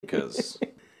Because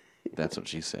that's what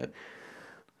she said.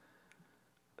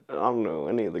 I don't know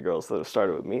any of the girls that have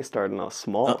started with me starting off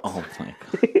small. Oh my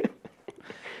god.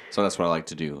 So that's what I like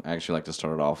to do. I actually like to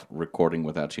start it off recording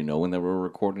without you knowing that we're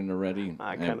recording already.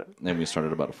 And we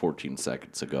started about 14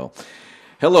 seconds ago.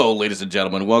 Hello, ladies and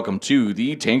gentlemen. Welcome to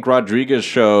the Tank Rodriguez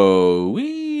Show.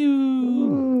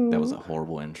 Wee-oo. That was a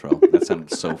horrible intro. That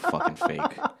sounded so fucking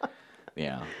fake.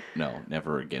 Yeah, no,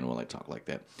 never again will I talk like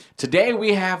that. Today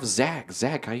we have Zach.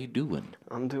 Zach, how you doing?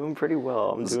 I'm doing pretty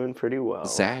well.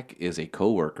 Zach is a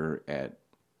coworker at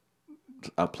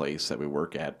a place that we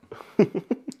work at,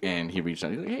 and he reached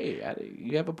out. He's like, "Hey,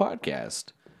 you have a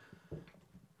podcast?"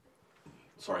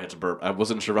 Sorry, I had to burp. I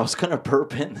wasn't sure if I was gonna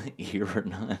burp in the ear or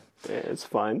not. Yeah, it's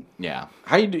fine. Yeah,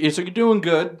 how you do? So you're doing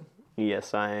good.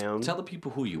 Yes, I am. Tell the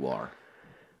people who you are.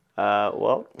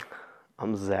 Well,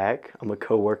 I'm Zach. I'm a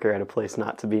coworker at a place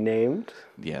not to be named,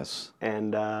 Yes.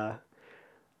 and I'm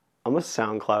a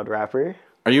SoundCloud rapper.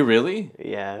 Are you really?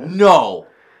 Yeah. No.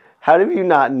 How have you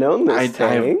not known this,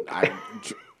 Tank? I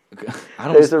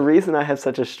don't. There's a reason I have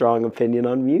such a strong opinion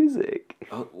on music.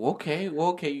 Okay. Well,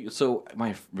 okay. So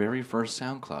my very first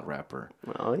SoundCloud rapper.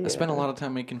 Oh yeah. I spent a lot of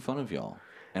time making fun of y'all.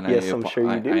 And Yes, I'm sure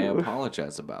you do. I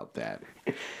apologize about that.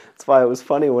 That's why it was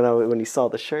funny when you saw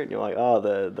the shirt and you're like, oh,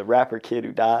 the rapper kid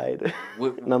who died.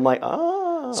 And I'm like,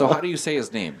 oh. So how do you say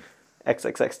his name?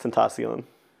 XXX Tentacion.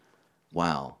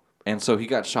 Wow. And so he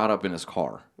got shot up in his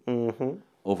car. Mm-hmm.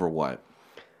 Over what?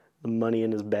 The money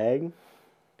in his bag.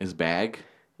 His bag?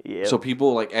 Yeah. So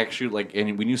people actually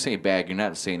and when you say bag, you're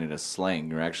not saying it as slang.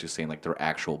 You're actually saying like their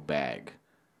actual bag.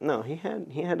 No, he had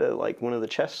one of the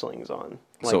chest slings on.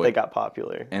 So they got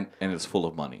popular. And it's full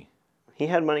of money. He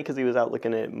had money because he was out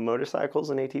looking at motorcycles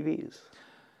and ATVs.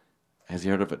 Has he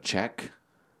heard of a check?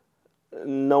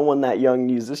 No one that young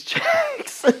uses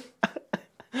checks.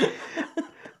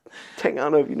 Hang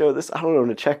on, if you know this, I don't own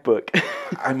a checkbook.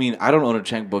 I mean, I don't own a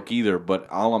checkbook either, but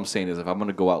all I'm saying is if I'm going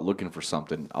to go out looking for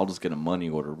something, I'll just get a money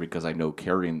order because I know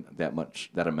carrying that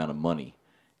amount of money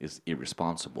is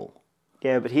irresponsible.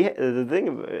 Yeah, but the thing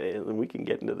about it, and we can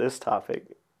get into this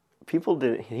topic,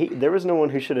 there was no one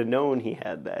who should have known he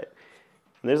had that.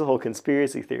 And there's a whole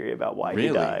conspiracy theory about why he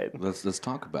died. Let's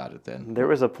talk about it then. There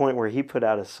was a point where he put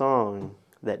out a song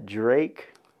that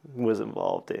Drake was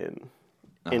involved in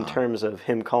terms of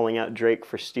him calling out Drake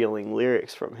for stealing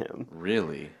lyrics from him.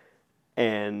 Really?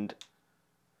 And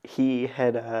he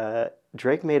had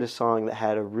Drake made a song that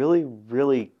had a really,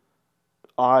 really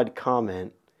odd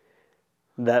comment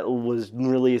that was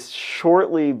released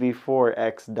shortly before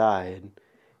X died.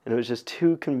 And it was just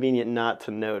too convenient not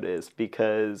to notice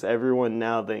because everyone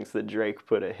now thinks that Drake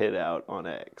put a hit out on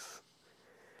X.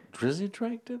 Drizzy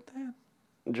Drake did that?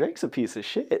 Drake's a piece of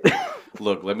shit.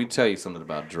 Look, let me tell you something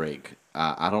about Drake.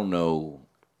 I don't know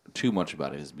too much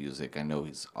about his music. I know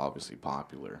he's obviously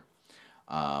popular.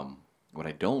 What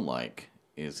I don't like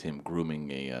is him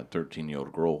grooming a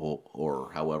 13-year-old girl,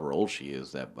 or however old she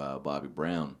is, that Bobby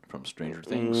Brown from Stranger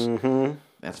Things. Mm-hmm.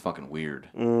 That's fucking weird.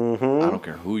 Mm-hmm. I don't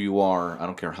care who you are. I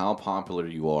don't care how popular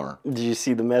you are. Did you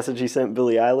see the message he sent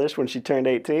Billie Eilish when she turned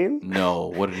 18? No.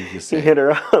 What did he say? He hit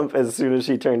her up as soon as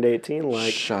she turned 18.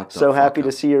 Like, so happy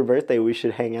to see your birthday. We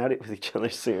should hang out with each other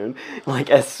soon. Like,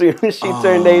 as soon as she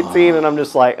turned 18, and I'm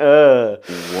just like,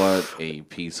 What a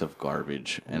piece of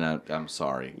garbage. And I'm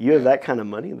sorry. You have that kind of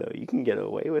money, though. You can get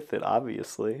away with it,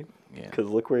 obviously. Yeah. Because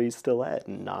look where he's still at.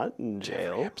 Not in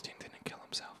jail. Jeffrey Epstein didn't kill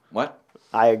himself. What?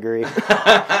 I agree.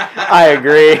 I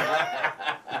agree.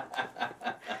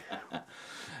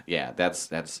 Yeah,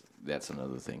 that's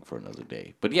another thing for another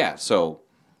day. But yeah, so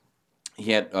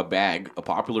he had a bag, a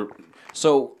popular.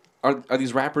 So are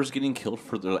these rappers getting killed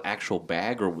for the actual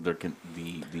bag or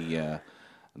the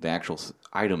actual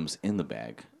items in the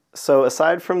bag? So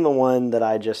aside from the one that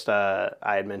I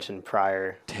had mentioned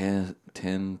prior,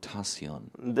 Tentacion.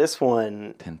 This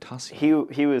one,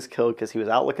 Tentacion. He was killed because he was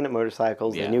out looking at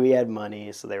motorcycles. Yeah. They knew he had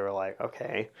money, so they were like,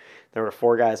 okay. There were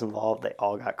 4 guys involved. They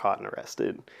all got caught and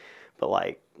arrested.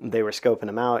 But they were scoping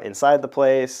him out inside the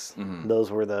place. Mm-hmm. Those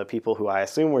were the people who I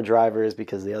assume were drivers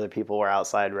because the other people were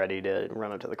outside ready to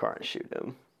run up to the car and shoot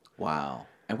him. Wow.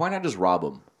 And why not just rob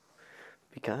them?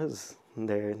 Because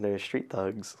they're street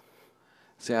thugs.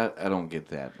 See, I don't get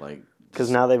that.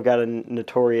 Because now they've got a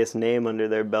notorious name under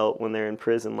their belt when they're in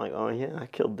prison. Like, oh yeah, I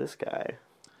killed this guy.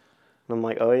 And I'm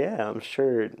like, oh yeah, I'm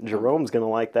sure Jerome's gonna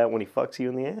like that when he fucks you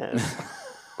in the ass.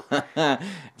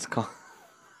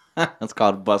 It's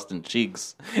called busting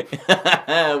cheeks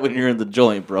when you're in the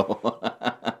joint, bro.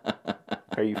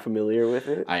 Are you familiar with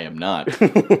it? I am not.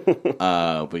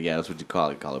 But yeah, that's what you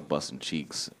call it. Call it busting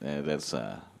cheeks.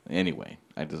 Anyway.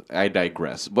 I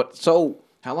digress. But so.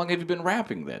 How long have you been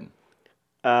rapping then?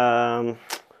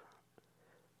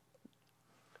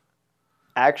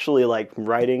 Actually, like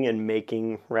writing and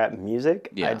making rap music,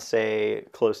 Yeah. I'd say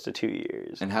close to 2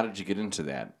 years. And how did you get into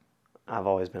that? I've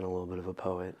always been a little bit of a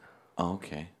poet. Oh,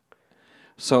 okay.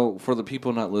 So for the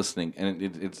people not listening, and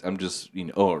it's I'm just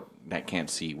or that can't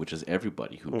see, which is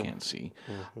everybody who can't see,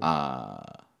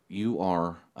 you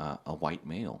are a white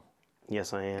male.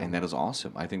 Yes, I am. And that is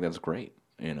awesome. I think that's great.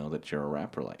 That you're a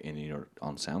rapper and you're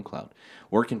on SoundCloud.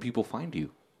 Where can people find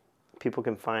you? People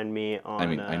can find me on. I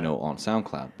mean, I know on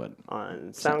SoundCloud, but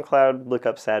on SoundCloud, look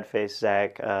up Sadface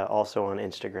Zach. Also on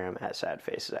Instagram at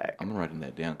Sadface Zach. I'm writing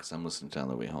that down because I'm listening to it on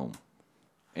the way home.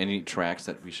 Any tracks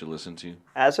that we should listen to?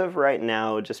 As of right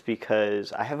now, just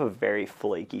because I have a very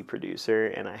flaky producer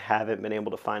and I haven't been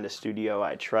able to find a studio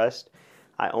I trust,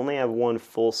 I only have one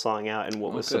full song out and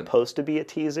what was supposed to be a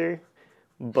teaser,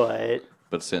 but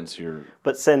since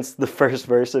the first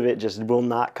verse of it just will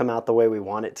not come out the way we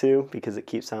want it to because it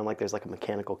keeps sounding like there's like a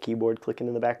mechanical keyboard clicking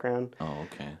in the background. Oh,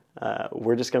 okay.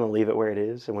 We're just going to leave it where it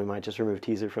is, and we might just remove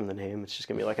teaser from the name. It's just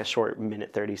going to be like a short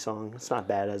 1:30 song. It's not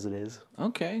bad as it is.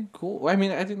 Okay, cool. I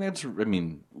mean, I think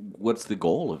what's the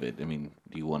goal of it? I mean,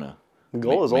 do you want to... The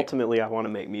goal is ultimately I want to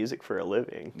make music for a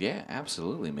living. Yeah,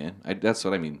 absolutely, man. That's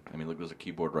what I mean. I mean, look, there's a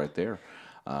keyboard right there.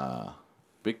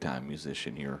 Big time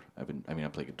musician here. I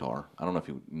play guitar. I don't know if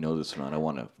you know this or not. I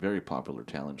won a very popular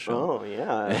talent show. Oh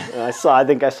yeah, I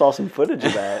think I saw some footage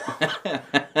of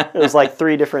that. It was like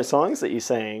 3 different songs that you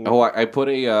sang. Oh, I put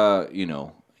a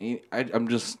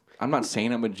I'm not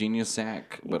saying I'm a genius,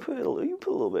 Zach, but you put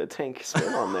a little bit of Tank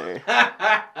spin on there.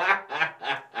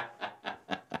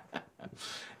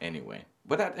 Anyway,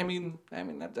 but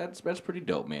that's pretty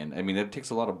dope, man. I mean, it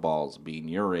takes a lot of balls being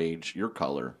your age, your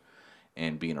color,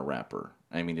 and being a rapper.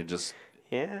 I mean, it just...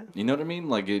 Yeah. You know what I mean?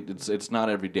 Like, it's not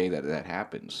every day that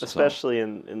happens. Especially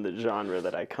in the genre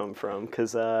that I come from,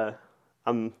 because I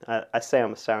say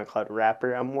I'm a SoundCloud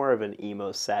rapper. I'm more of an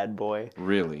emo sad boy.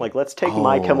 Really? Like, let's take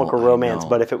My Chemical Romance,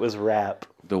 but if it was rap.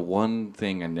 The one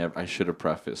thing I should have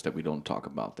prefaced that we don't talk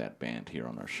about that band here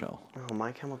on our show. Oh,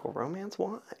 My Chemical Romance?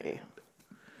 Why?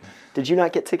 Did you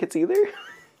not get tickets either?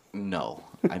 No,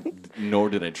 nor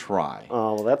did I try.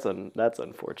 Oh, well, that's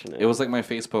unfortunate. It was like my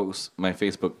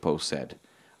Facebook post said,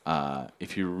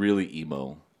 if you're really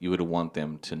emo, you would want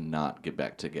them to not get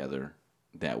back together.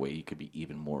 That way, you could be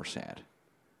even more sad.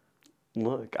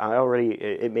 Look,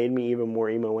 it made me even more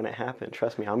emo when it happened.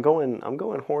 Trust me, I'm going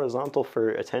horizontal for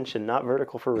attention, not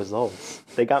vertical for results.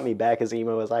 They got me back as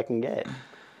emo as I can get.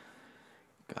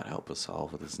 God help us all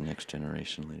with this next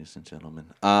generation, ladies and gentlemen.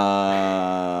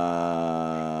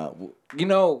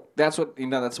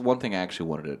 That's one thing I actually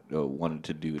wanted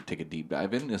to do, take a deep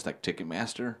dive in, is like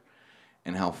Ticketmaster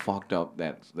and how fucked up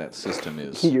that system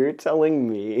is. You're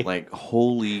telling me. Like,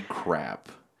 holy crap.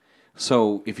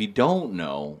 So if you don't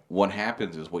know, what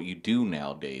happens is what you do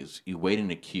nowadays, you wait in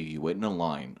a queue, you wait in a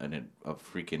line, a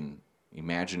freaking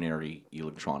imaginary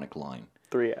electronic line.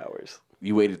 3 hours.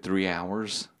 You waited 3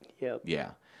 hours? Yep.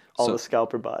 Yeah. All the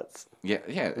scalper bots. Yeah,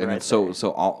 and right so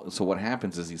what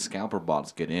happens is these scalper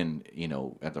bots get in,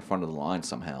 at the front of the line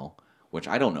somehow, which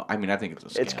I don't know. I mean, I think it's a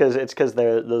scam. It's because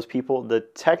those people.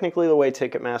 Technically, the way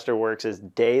Ticketmaster works is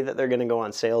day that they're going to go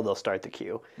on sale, they'll start the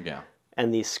queue. Yeah.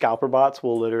 And these scalper bots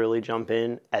will literally jump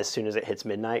in as soon as it hits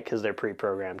midnight because they're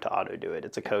pre-programmed to auto do it.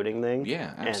 It's a coding thing.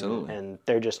 Yeah, absolutely. And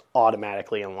they're just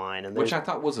automatically in line. Which I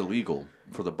thought was illegal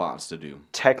for the bots to do.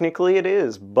 Technically, it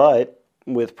is, but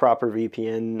with proper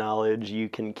VPN knowledge, you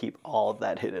can keep all of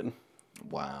that hidden.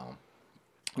 Wow.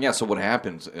 Yeah, so what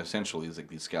happens essentially is like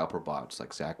these scalper bots,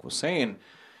 like Zach was saying,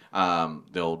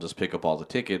 they'll just pick up all the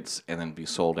tickets and then be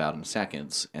sold out in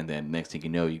seconds. And then next thing you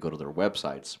know, you go to their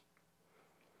websites.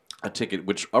 A ticket,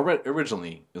 which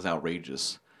originally is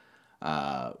outrageous,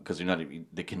 because you're not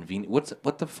the convenient.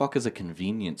 What the fuck is a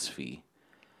convenience fee?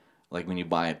 Like when you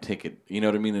buy a ticket, you know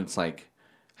what I mean? It's like,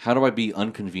 how do I be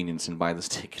inconvenienced and buy this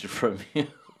ticket from you?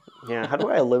 Yeah, how do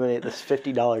I eliminate this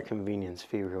 $50 convenience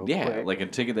fee real quick? Yeah, like a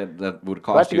ticket that would cost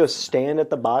you... Do I have to go stand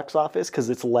at the box office because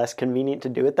it's less convenient to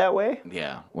do it that way?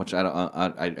 Yeah, which I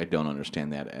don't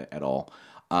understand that at all.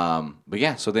 But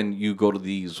yeah, so then you go to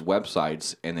these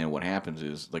websites, and then what happens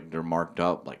is like they're marked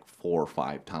up like 4 or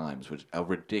 5 times, which is a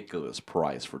ridiculous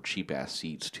price for cheap ass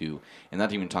seats too. And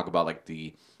not to even talk about like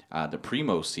the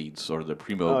primo seats or the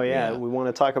primo. Oh yeah, we want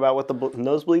to talk about what the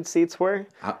nosebleed seats were.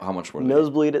 How much were they?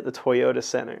 Nosebleed at the Toyota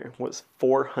Center was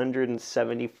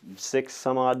 $476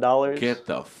 some odd dollars. Get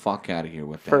the fuck out of here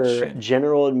with that for shit.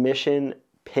 General admission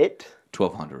pit.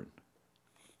 $1,200.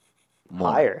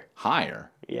 More. Higher.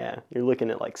 Higher? Yeah, you're looking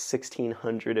at like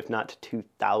 $1,600, if not to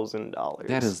 $2,000.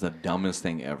 That is the dumbest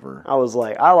thing ever. I was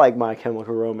like, I like My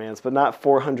Chemical Romance, but not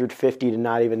 $450 to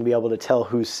not even be able to tell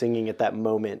who's singing at that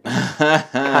moment.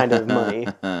 Kind of money.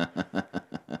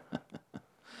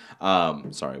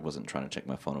 Sorry, I wasn't trying to check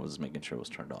my phone. I was just making sure it was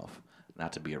turned off.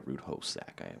 Not to be a rude host,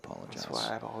 Zach. I apologize. That's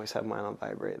why I've always had mine on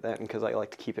vibrate. That, because I like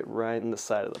to keep it right in the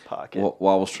side of the pocket.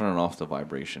 Well, I was turning off the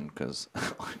vibration because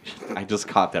I just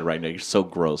caught that right now. You're so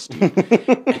gross, dude.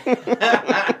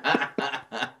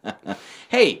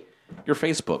 Hey, your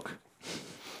Facebook.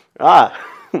 My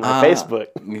Facebook.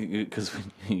 Because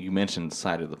you mentioned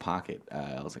side of the pocket.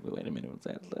 I was like, wait a minute.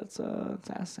 Let's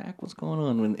ask Zach what's going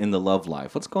on in the love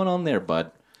life. What's going on there,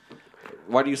 bud?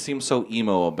 Why do you seem so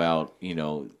emo about,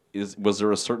 was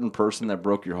there a certain person that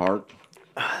broke your heart?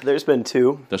 There's been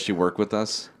two. Does she work with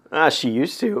us? She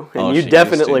used to. And you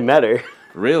definitely met her.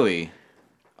 Really?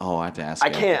 Oh, I have to ask.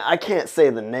 I can't say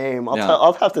the name.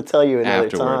 I'll have to tell you another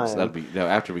afterwards. time. That'll be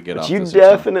after we get off. You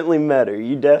definitely met her.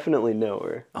 You definitely know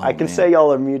her. Oh, I can say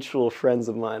y'all are mutual friends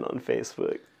of mine on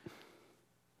Facebook.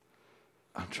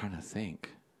 I'm trying to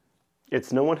think.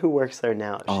 It's no one who works there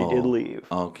now. She did leave.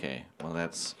 Okay. Well,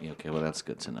 that's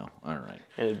good to know. All right.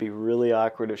 And it'd be really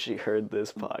awkward if she heard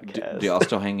this podcast. Do y'all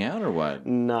still hang out or what?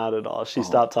 Not at all. She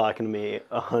stopped talking to me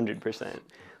 100%.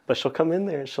 But she'll come in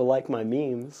there and she'll like my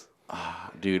memes.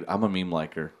 Dude, I'm a meme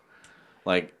liker.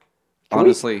 Like,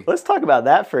 honestly. Let's talk about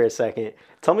that for a second.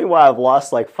 Tell me why I've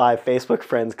lost like 5 Facebook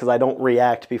friends because I don't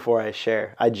react before I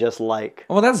share. I just like.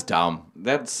 Well, that's dumb.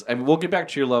 We'll get back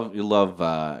to your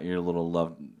little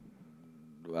love.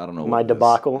 I don't know. My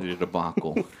debacle. Your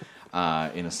debacle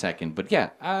in a second. But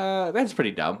yeah, that's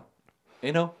pretty dumb.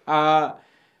 You know?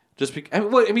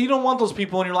 You don't want those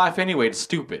people in your life anyway. It's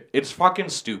stupid. It's fucking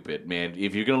stupid, man.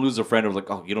 If you're going to lose a friend or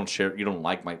like, oh, you don't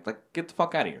like my, like, get the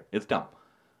fuck out of here. It's dumb.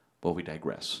 But we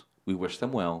digress. We wish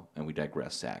them well, and we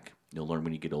digress, Zach. You'll learn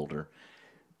when you get older.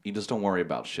 You just don't worry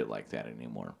about shit like that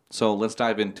anymore. So let's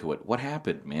dive into it. What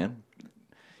happened, man?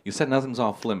 You said nothing's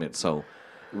off limits, so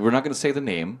we're not going to say the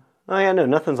name. Oh, yeah, no,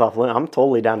 nothing's off limits. I'm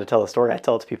totally down to tell the story. I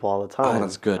tell it to people all the time. Oh,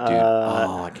 that's good, dude.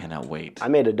 I cannot wait. I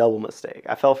made a double mistake.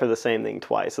 I fell for the same thing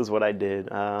twice is what I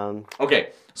did.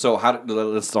 Okay, so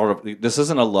let's start off. This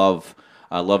isn't a love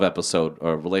episode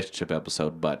or a relationship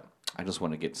episode, but I just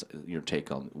want to get your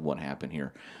take on what happened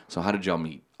here. So how did y'all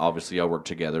meet? Obviously, y'all work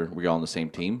together. Were y'all on the same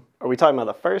team? Are we talking about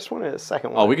the first one or the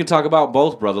second one? Oh, we can talk about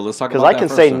both, brother. Let's talk about that.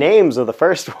 Because I can say names of the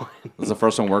first one. Does the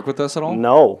first one work with us at all?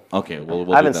 No. Okay,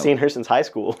 well I haven't seen her since high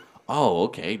school. Oh,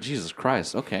 okay. Jesus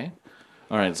Christ. Okay.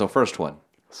 All right, so first one.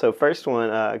 So first one,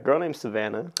 a girl named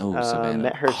Savannah. Oh, Savannah.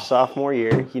 Met her sophomore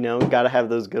year. Got to have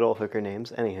those good old hooker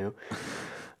names. Anywho.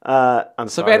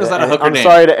 Savannah's not a hooker name. I'm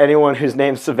sorry to anyone whose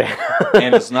name's Savannah.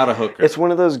 And it's not a hooker. It's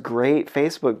one of those great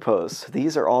Facebook posts.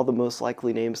 These are all the most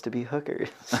likely names to be hookers.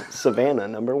 Savannah,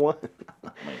 number 1. Oh,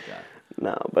 my God.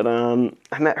 No, but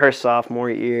I met her sophomore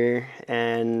year,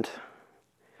 and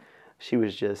she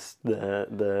was just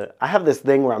the. I have this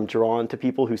thing where I'm drawn to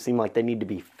people who seem like they need to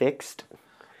be fixed.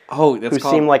 Oh, that's who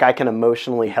seem like I can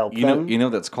emotionally help them. You know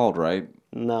that's called, right?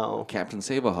 No. Captain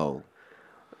Save-A-Ho.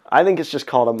 I think it's just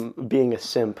called being a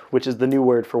simp, which is the new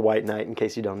word for white knight, in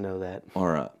case you don't know that.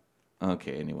 Or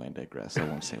okay, anyway, I digress. I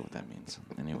won't say what that means.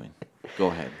 Anyway, go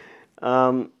ahead.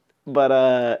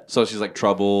 So she's like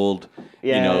troubled.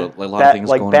 Yeah, a lot of things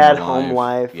like going bad on in home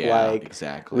life. Yeah, like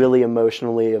exactly. Really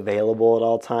emotionally available at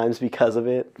all times because of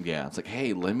it. Yeah, it's like,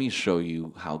 hey, let me show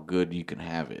you how good you can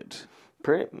have it.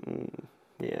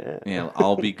 Yeah. Yeah,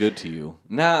 I'll be good to you,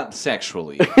 not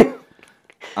sexually.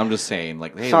 I'm just saying,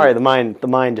 like, hey. Sorry, the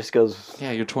mind just goes.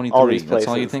 Yeah, you're 23. That's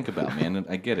all you think about, man.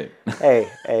 I get it.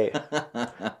 Hey.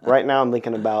 Right now, I'm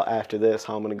thinking about after this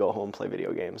how I'm gonna go home and play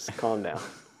video games. Calm down.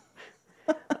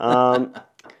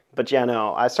 But yeah,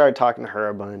 no, I started talking to her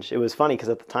a bunch. It was funny because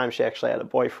at the time she actually had a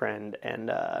boyfriend,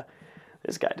 and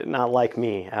this guy did not like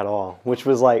me at all. Which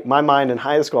was like my mind in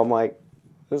high school. I'm like,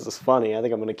 this is funny. I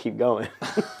think I'm gonna keep going.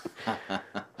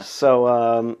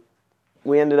 So.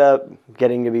 We ended up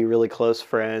getting to be really close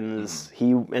friends.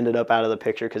 Mm-hmm. He ended up out of the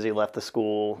picture because he left the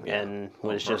school and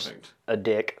was just a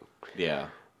dick. Yeah.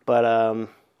 But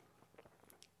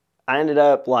I ended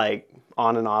up like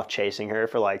on and off chasing her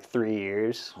for like 3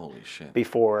 years. Holy shit.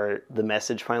 Before the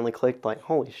message finally clicked, like,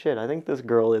 holy shit, I think this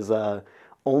girl is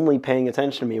only paying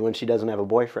attention to me when she doesn't have a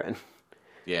boyfriend.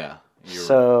 Yeah.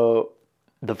 So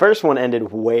the first one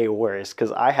ended way worse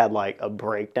because I had like a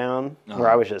breakdown where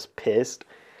I was just pissed.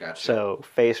 Gotcha. So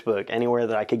Facebook, anywhere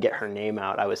that I could get her name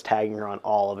out, I was tagging her on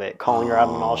all of it, calling her out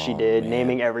on all she did,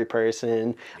 naming every person.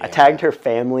 Yeah. I tagged her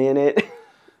family in it.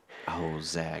 Oh,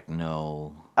 Zach,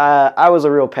 no. I was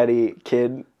a real petty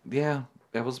kid. Yeah,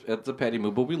 that's a petty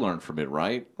move, but we learned from it,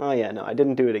 right? Oh yeah, no, I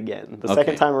didn't do it again. The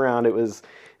second time around, it was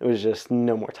just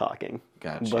no more talking.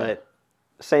 Gotcha. But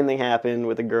same thing happened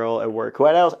with a girl at work who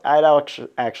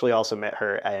I'd actually also met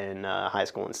her in high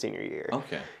school in senior year.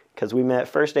 Okay. Because we met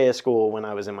first day of school when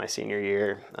I was in my senior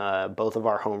year. Both of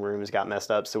our homerooms got messed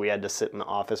up, so we had to sit in the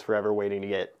office forever waiting to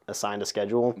get assigned a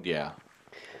schedule. Yeah.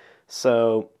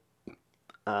 So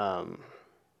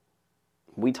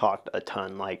we talked a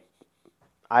ton. Like,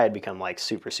 I had become like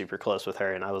super, super close with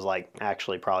her, and I was like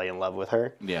actually probably in love with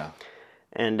her. Yeah.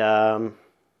 And I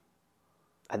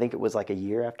think it was like a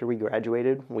year after we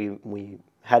graduated. We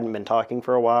hadn't been talking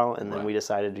for a while, and then we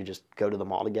decided to just go to the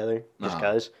mall together, just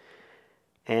because.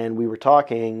 And we were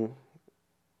talking,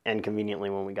 and conveniently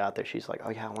when we got there, she's like,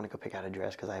 oh yeah, I want to go pick out a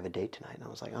dress because I have a date tonight. And I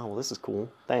was like, oh, well, this is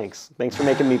cool. Thanks for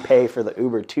making me pay for the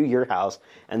Uber to your house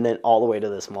and then all the way to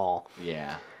this mall.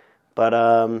 Yeah. But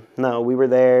no, we were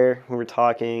there, we were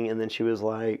talking, and then she was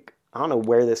like, I don't know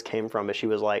where this came from, but she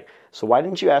was like, so why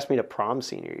didn't you ask me to prom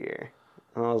senior year?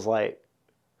 And I was like,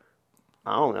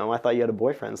 I don't know. I thought you had a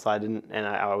boyfriend, so I didn't, and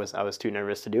I was too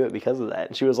nervous to do it because of that.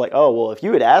 And she was like, oh, well, if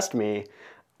you had asked me,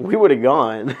 we would have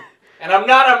gone. And I'm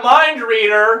not a mind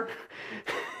reader.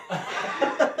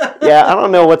 Yeah, I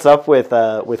don't know what's up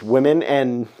with women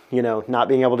and, not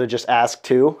being able to just ask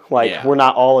too. Like, We're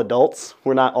not all adults.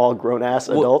 We're not all grown-ass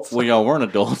adults. Well, y'all weren't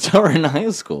adults. Y'all were in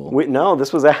high school. No,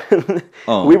 this was...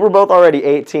 We were both already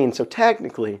 18, so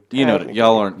technically...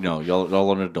 y'all aren't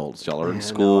adults. Y'all are in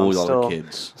school. Y'all are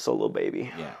kids. Still a little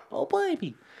baby. Yeah. Oh,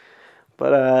 baby.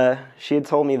 But she had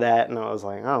told me that, and I was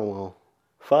like, oh, well,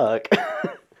 fuck.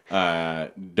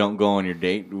 Don't go on your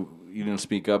date. You didn't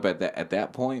speak up at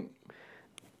that point?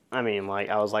 I mean,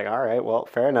 I was like, all right, well,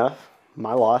 fair enough.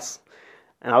 My loss.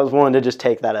 And I was willing to just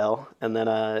take that L. And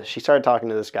then she started talking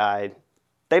to this guy.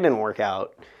 They didn't work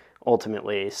out,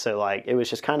 ultimately. So, it was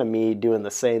just kind of me doing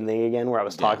the same thing again, where I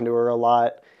was talking to her a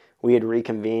lot. We had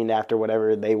reconvened after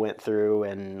whatever they went through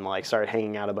and, started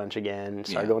hanging out a bunch again.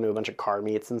 Started going to a bunch of car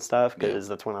meets and stuff, because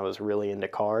that's when I was really into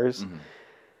cars.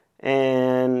 Mm-hmm.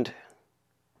 And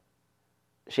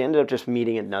she ended up just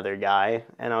meeting another guy,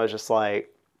 and I was just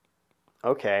like,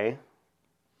 okay.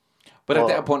 But at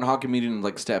that point, how come you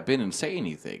didn't step in and say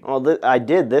anything? Well, I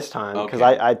did this time, because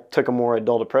I took a more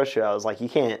adult approach to it. I was like, you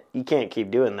can't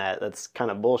keep doing that. That's kind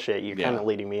of bullshit. You're kind of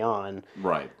leading me on.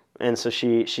 Right. And so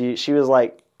she was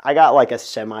like, I got a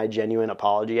semi-genuine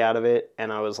apology out of it,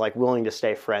 and I was willing to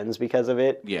stay friends because of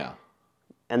it. Yeah.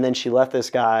 And then she left this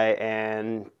guy,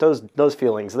 and those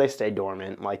feelings, they stay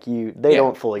dormant. They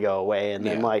don't fully go away. And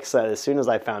then so as soon as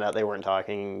I found out they weren't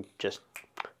talking, just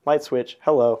light switch,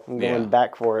 hello, I'm going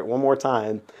back for it one more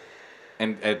time.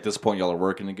 And at this point, y'all are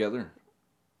working together?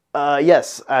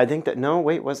 Yes, I think that, no,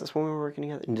 wait, was this when we were working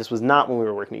together? This was not when we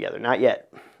were working together, not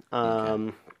yet.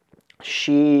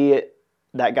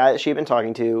 That guy that she had been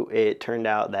talking to, it turned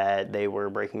out that they were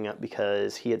breaking up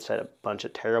because he had said a bunch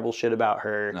of terrible shit about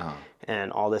her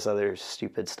and all this other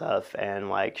stupid stuff. And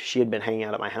she had been hanging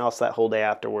out at my house that whole day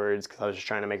afterwards because I was just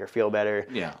trying to make her feel better.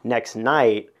 Yeah. Next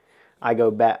night, I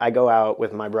go out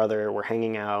with my brother. We're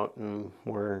hanging out and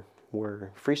we're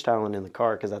freestyling in the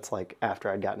car because that's after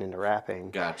I'd gotten into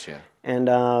rapping. Gotcha. And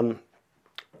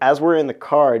as we're in the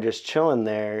car just chilling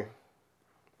there,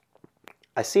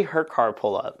 I see her car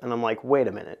pull up, and I'm like, wait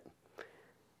a minute.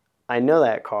 I know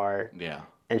that car. Yeah.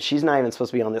 And she's not even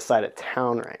supposed to be on this side of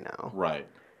town right now. Right.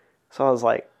 So I was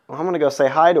like, well, I'm going to go say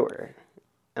hi to her.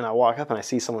 And I walk up, and I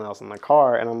see someone else in the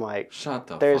car, and I'm like,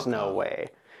 there's no way.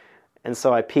 And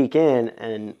so I peek in,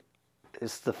 and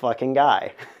it's the fucking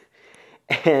guy.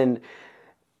 And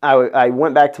I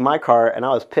went back to my car, and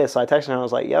I was pissed. So I texted her, and I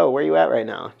was like, yo, where you at right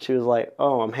now? She was like,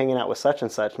 oh, I'm hanging out with such and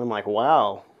such. And I'm like,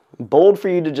 wow. Bold for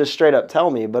you to just straight up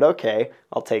tell me, but okay,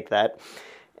 I'll take that.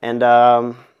 And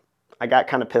I got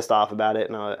kind of pissed off about it,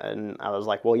 and I was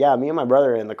like, well, yeah, me and my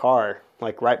brother are in the car,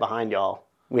 right behind y'all.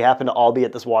 We happen to all be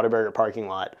at this Whataburger parking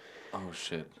lot. Oh,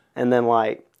 shit. And then,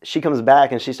 she comes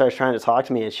back, and she starts trying to talk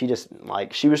to me, and she just,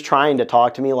 she was trying to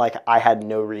talk to me like I had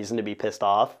no reason to be pissed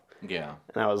off. Yeah.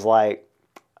 And I was like,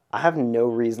 I have no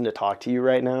reason to talk to you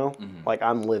right now. Mm-hmm.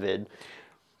 I'm livid.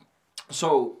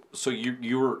 So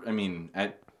you were,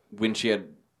 when she had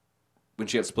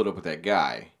split up with that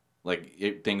guy,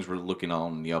 things were looking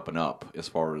on the up and up as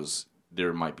far as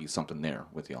there might be something there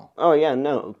with y'all. Oh yeah,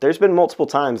 no. There's been multiple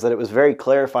times that it was very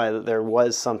clarified that there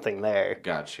was something there.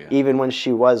 Gotcha. Even when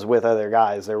she was with other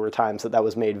guys, there were times that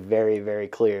was made very, very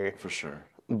clear. For sure.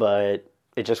 But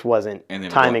it just wasn't.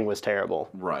 And timing was terrible.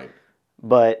 Right.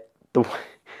 But the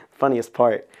funniest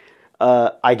part,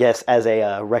 I guess as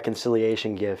a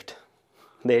reconciliation gift,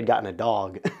 they had gotten a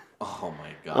dog. Oh my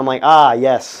god. I'm like,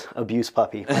 yes, abuse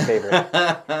puppy, my favorite.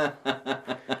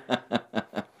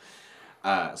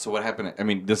 So what happened? I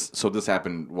mean, this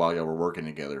happened while y'all were working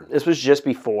together. This was just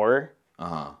before.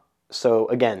 Uh-huh. So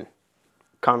again,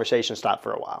 conversation stopped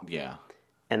for a while. Yeah.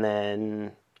 And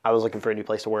then I was looking for a new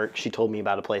place to work. She told me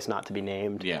about a place not to be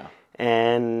named. Yeah.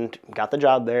 And got the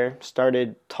job there.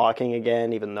 Started talking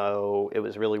again, even though it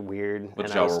was really weird. But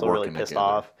and y'all I was were still really working pissed together.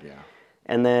 off. Yeah.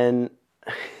 And then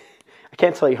I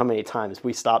can't tell you how many times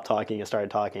we stopped talking and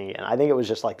started talking again. I think it was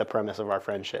just like the premise of our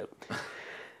friendship.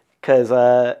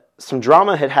 Because some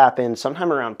drama had happened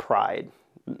sometime around Pride,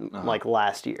 like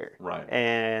last year. Right.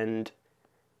 And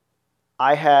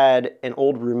I had an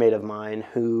old roommate of mine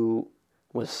who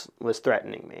was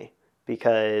threatening me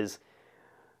because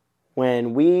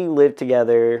when we lived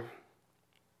together,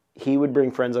 he would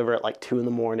bring friends over at like 2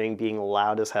 a.m, being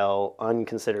loud as hell,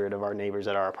 unconsiderate of our neighbors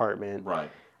at our apartment.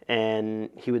 Right. And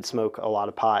he would smoke a lot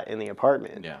of pot in the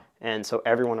apartment. Yeah. And so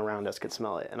everyone around us could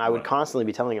smell it. And I would constantly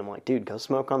be telling him, like, dude, go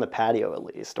smoke on the patio at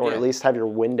least, or at least have your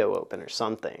window open or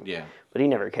something. Yeah. But he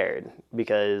never cared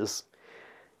because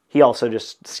he also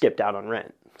just skipped out on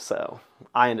rent. So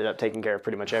I ended up taking care of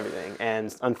pretty much everything.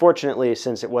 And unfortunately,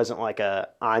 since it wasn't like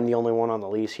I'm the only one on the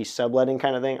lease, he's subletting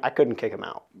kind of thing, I couldn't kick him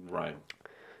out. Right.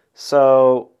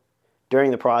 So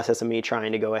during the process of me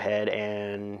trying to go ahead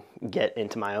and get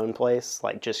into my own place,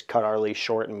 like just cut our lease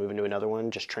short and move into another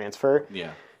one, just transfer.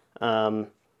 Yeah.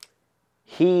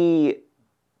 He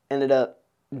ended up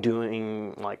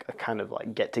doing like a kind of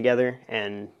like get together,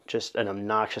 and just an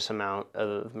obnoxious amount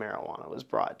of marijuana was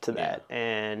brought to that.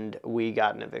 And we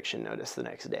got an eviction notice the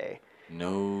next day.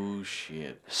 No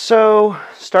shit. So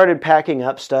started packing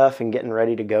up stuff and getting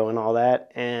ready to go and all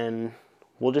that. And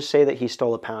we'll just say that he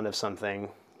stole a pound of something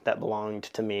that belonged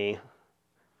to me.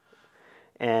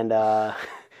 And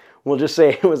we'll just say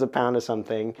it was a pound of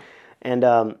something. And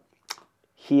I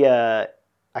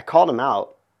called him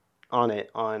out on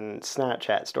it on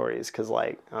Snapchat stories because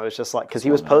like I was just like, because he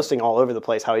was posting all over the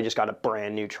place how he just got a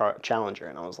brand new Challenger,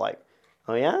 and I was like,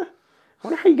 oh yeah, I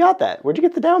wonder how you got that. Where'd you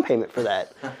get the down payment for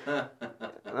that?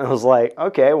 And I was like,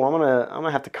 okay, well I'm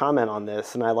gonna have to comment on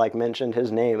this, and I like mentioned his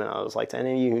name, and I was like, to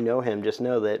any of you who know him, just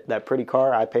know that pretty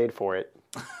car, I paid for it.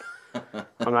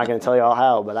 I'm not gonna tell you all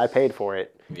how, but I paid for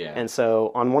it. Yeah. And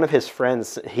so on one of his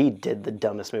friends, he did the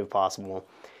dumbest move possible.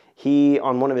 He,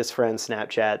 on one of his friends'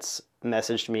 Snapchats,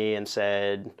 messaged me and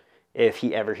said if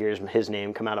he ever hears his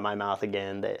name come out of my mouth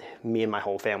again, that me and my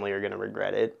whole family are going to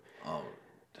regret it. Oh.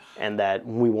 And that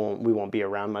we won't be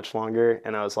around much longer.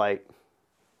 And I was like,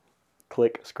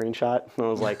 click screenshot. And I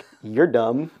was like, you're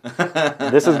dumb.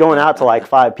 This is going out to like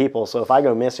 5 people. So if I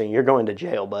go missing, you're going to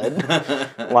jail, bud.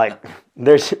 Like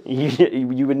there's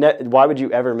you would why would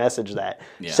you ever message that?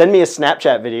 Yeah. Send me a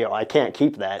Snapchat video. I can't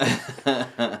keep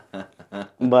that.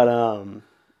 But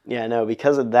yeah, no,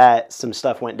 because of that, some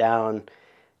stuff went down.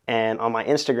 And on my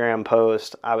Instagram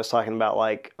post, I was talking about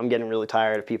like I'm getting really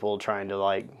tired of people trying to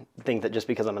like think that just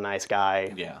because I'm a nice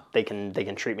guy, they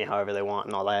can treat me however they want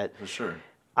and all that. For sure.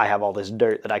 I have all this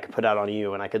dirt that I could put out on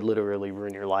you, and I could literally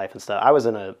ruin your life and stuff. I was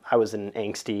in an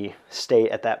angsty state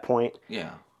at that point.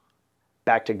 Yeah.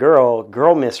 Back to girl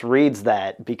misreads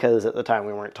that because at the time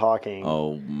we weren't talking.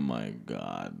 Oh my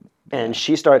God. And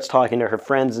she starts talking to her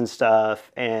friends and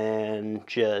stuff and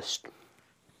just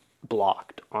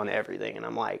blocked on everything. And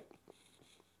I'm like,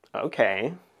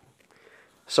 okay.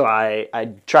 So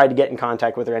I tried to get in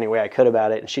contact with her any way I could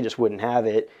about it, and she just wouldn't have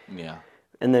it. Yeah.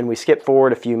 And then we skipped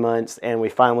forward a few months, and we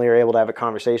finally were able to have a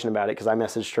conversation about it because I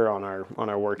messaged her on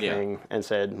our work thing and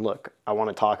said, look, I want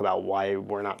to talk about why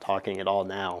we're not talking at all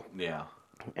now. Yeah.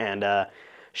 And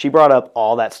she brought up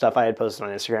all that stuff I had posted on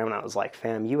Instagram, and I was like,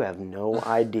 fam, you have no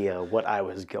idea what I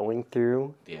was going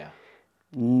through. Yeah.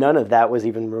 None of that was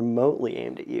even remotely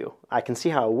aimed at you. I can see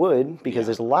how it would, because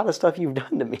there's a lot of stuff you've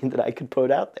done to me that I could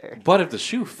put out there. But if the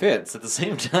shoe fits at the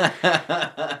same time.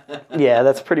 Yeah,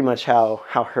 that's pretty much how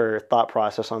her thought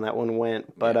process on that one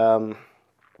went. But,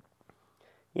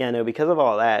 no, because of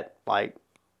all that, like,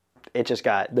 it just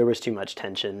there was too much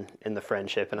tension in the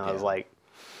friendship, and I was like,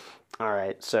 all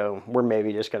right, so we're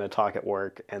maybe just going to talk at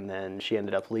work. And then she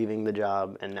ended up leaving the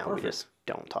job, and now we just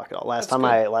don't talk at all. Last time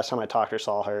I talked or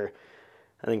saw her,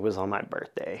 I think it was on my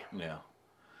birthday. Yeah.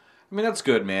 I mean, that's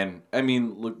good, man. I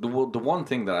mean, look, the one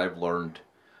thing that I've learned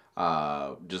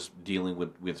just dealing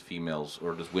with females,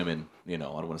 or just women, I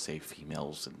don't want to say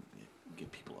females and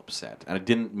get people upset. And I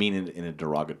didn't mean it in a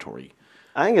derogatory.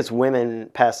 I think it's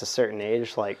women past a certain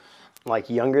age, like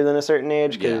younger than a certain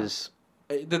age, because...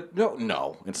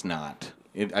 No, it's not.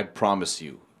 I promise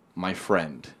you, my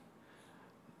friend,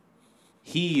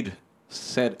 heed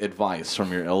said advice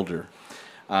from your elder.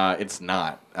 It's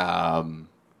not.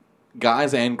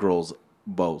 Guys and girls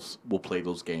both will play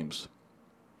those games.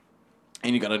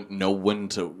 And you gotta know when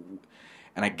to.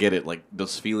 And I get it. Like,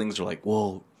 those feelings are like,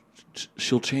 well,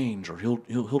 she'll change or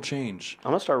he'll change.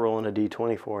 I'm gonna start rolling a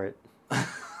D20 for it.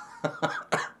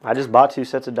 I just bought 2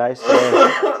 sets of dice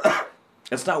today.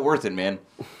 It's not worth it, man.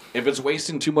 If it's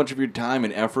wasting too much of your time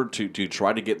and effort to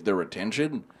try to get their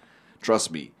attention,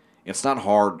 trust me, it's not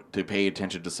hard to pay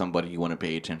attention to somebody you want to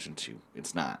pay attention to.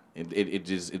 It's not.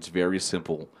 It's very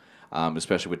simple,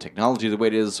 especially with technology the way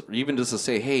it is, or even just to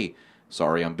say, hey,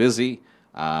 sorry, I'm busy.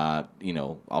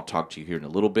 I'll talk to you here in a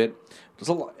little bit. There's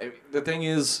a lot. The thing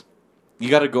is, you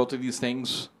got to go through these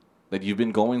things that you've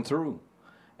been going through.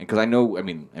 And because I know,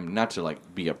 I'm not to,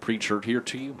 like, be a preacher here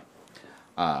to you,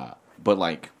 but,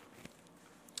 like,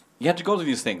 you have to go through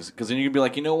these things, because then you'll be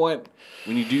like, you know what?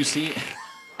 When you do see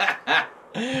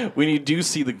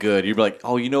the good, you'll be like,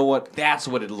 oh, you know what? That's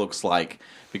what it looks like.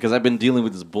 Because I've been dealing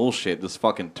with this bullshit, this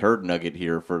fucking turd nugget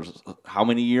here for how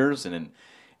many years? And then,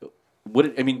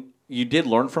 you did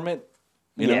learn from it.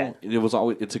 You know,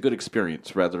 it's a good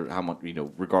experience,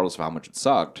 regardless of how much it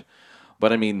sucked.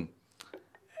 But, you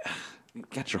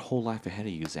got your whole life ahead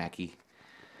of you, Zachy.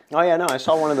 Oh, yeah, no, I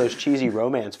saw one of those cheesy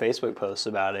romance Facebook posts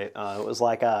about it. It was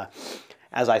like,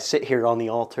 as I sit here on the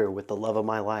altar with the love of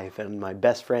my life and my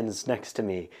best friends next to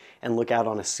me and look out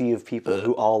on a sea of people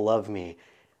who all love me,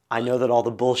 I know that all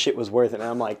the bullshit was worth it. And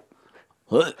I'm like,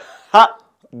 ha,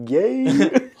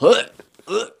 yay.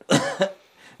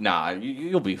 Nah,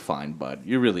 you'll be fine, bud.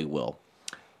 You really will.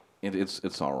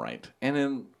 It's all right. And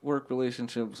in work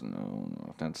relationships,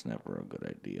 no, that's never a good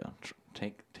idea.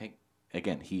 Take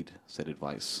again, heed said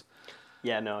advice.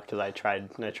 Yeah, no, because I tried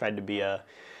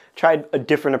a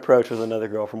different approach with another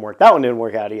girl from work. That one didn't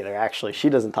work out either. Actually, she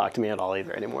doesn't talk to me at all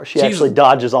either anymore. She actually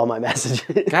dodges all my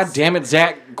messages. God damn it,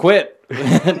 Zach, quit.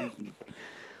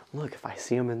 Look, if I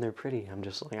see them and they're pretty, I'm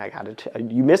just like,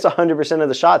 you miss 100% of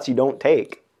the shots you don't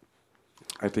take.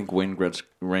 I think Wayne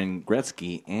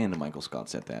Gretzky and Michael Scott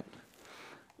said that.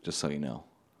 Just so you know.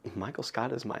 Michael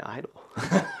Scott is my idol.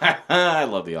 I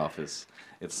love The Office.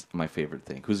 It's my favorite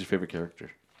thing. Who's your favorite character?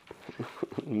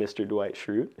 Mr. Dwight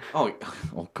Schrute. Oh,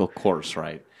 of course,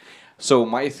 right. So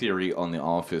my theory on The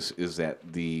Office is that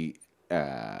the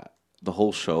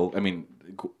whole show,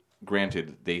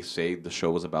 granted, they say the show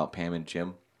was about Pam and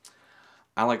Jim.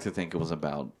 I like to think it was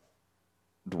about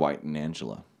Dwight and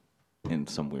Angela in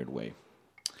some weird way.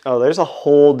 Oh, there's a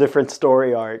whole different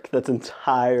story arc that's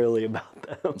entirely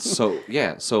about them. So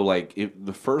like if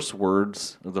the first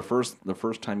words, the first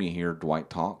time you hear Dwight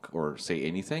talk or say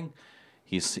anything,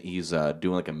 he's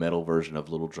doing like a metal version of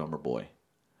Little Drummer Boy,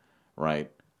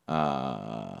 right?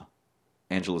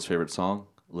 Angela's favorite song,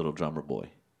 Little Drummer Boy,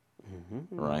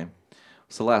 right?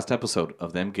 It's the last episode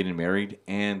of them getting married,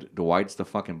 and Dwight's the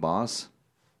fucking boss.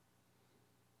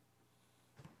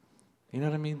 You know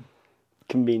what I mean?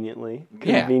 Conveniently,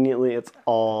 it's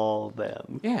all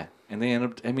them. Yeah, and they end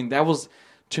up. That was,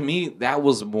 to me, that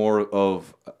was more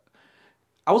of.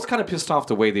 I was kind of pissed off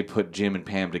the way they put Jim and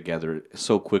Pam together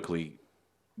so quickly,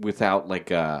 without like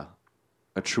a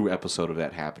true episode of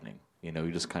that happening. You know,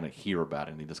 you just kind of hear about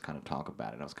it and you just kind of talk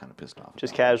about it. I was kind of pissed off.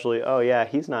 Just casually, oh yeah,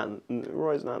 Roy's not in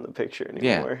the picture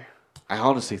anymore. Yeah, I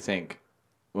honestly think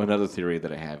another theory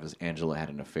that I have is Angela had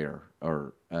an affair,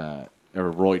 or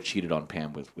Roy cheated on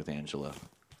Pam with Angela.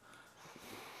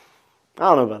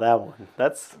 I don't know about that one.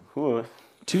 That's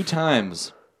 2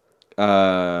 times.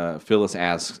 Phyllis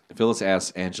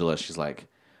asks Angela. She's like,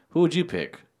 "Who would you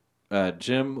pick,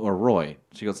 Jim or Roy?"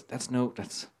 She goes, "That's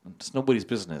nobody's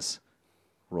business,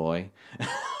 Roy."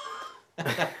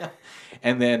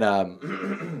 And then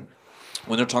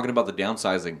when they're talking about the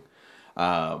downsizing,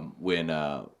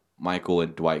 when Michael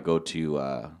and Dwight go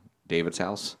to David's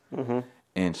house. Mm-hmm.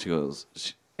 And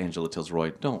Angela tells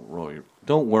Roy, don't worry.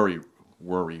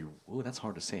 Ooh, that's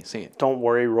hard to say. Say it. Don't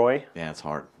worry, Roy. Yeah, it's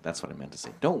hard. That's what I meant to say.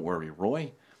 Don't worry,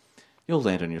 Roy. You'll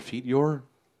land on your feet. You're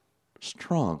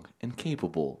strong and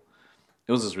capable.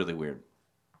 It was just really weird.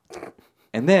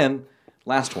 And then,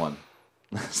 last one.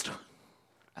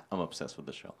 I'm obsessed with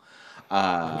the show.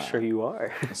 I'm sure you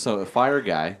are. So, the Fire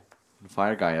Guy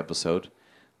episode,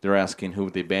 they're asking who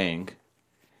would they bang,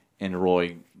 and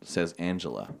Roy says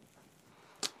Angela.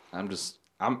 I'm just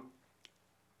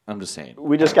saying.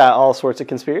 We just got all sorts of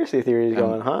conspiracy theories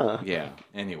going, huh? Yeah.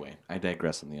 Anyway, I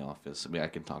digress on The Office. I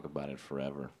can talk about it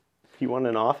forever. If you want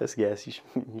an Office guest, you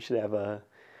should have a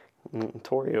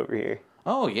Tori over here.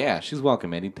 Oh yeah, she's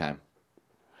welcome anytime.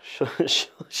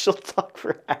 She'll talk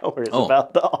for hours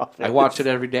about The Office. I watch it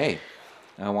every day.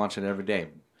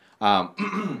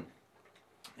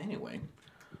 Anyway,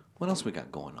 what else we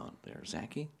got going on there,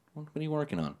 Zachy? What are you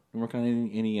working on? You working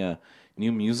on any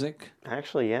new music?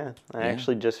 Actually, yeah. I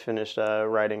actually just finished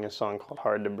writing a song called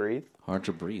 "Hard to Breathe." Hard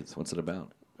to Breathe. What's it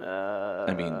about?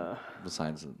 I mean,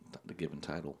 besides the given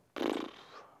title.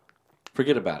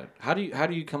 Forget about it. How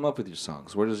do you come up with your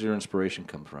songs? Where does your inspiration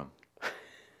come from?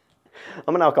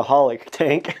 I'm an alcoholic,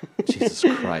 Tank. Jesus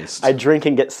Christ. I drink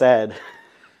and get sad.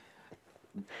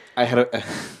 I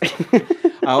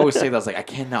always say that. I was like, I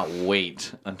cannot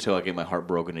wait until I get my heart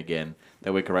broken again.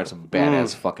 That way I can write some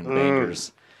badass fucking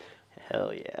bangers.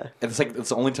 Hell yeah. And it's like, it's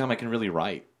the only time I can really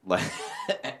write. Like,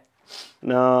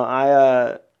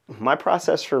 no, my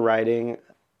process for writing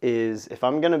is if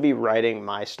I'm going to be writing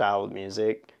my style of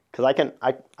music, because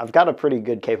I've got a pretty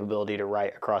good capability to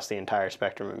write across the entire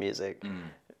spectrum of music.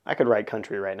 I could write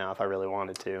country right now if I really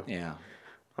wanted to. Yeah.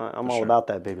 I'm all about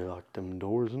that, baby. Lock them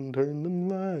doors and turn them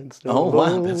lights down. Oh,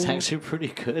 wow. That's actually pretty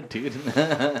good, dude.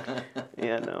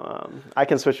 Yeah, no. I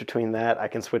can switch between that. I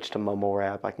can switch to mumble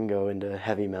rap. I can go into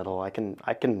heavy metal. I can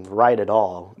write it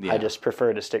all. Yeah. I just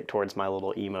prefer to stick towards my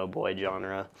little emo boy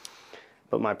genre.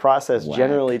 But my process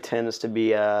generally tends to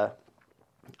be, I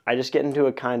just get into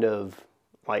a kind of,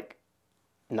 like,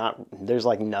 there's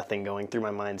like nothing going through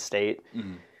my mind state.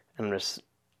 And I'm just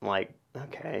like,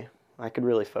 okay, I could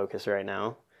really focus right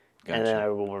now. Gotcha. And then I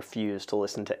will refuse to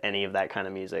listen to any of that kind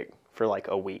of music for like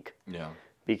a week. Yeah.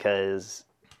 Because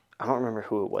I don't remember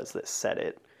who it was that said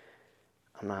it.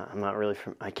 I'm not really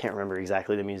I can't remember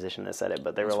exactly the musician that said it,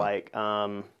 but they were like,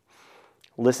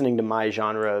 listening to my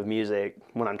genre of music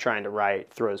when I'm trying to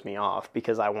write throws me off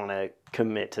because I want to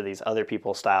commit to these other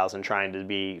people's styles and trying to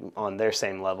be on their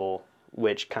same level,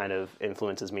 which kind of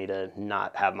influences me to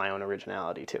not have my own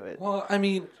originality to it. Well, I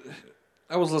mean,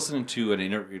 I was listening to an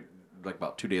interview like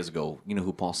about 2 days ago. You know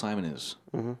who Paul Simon is?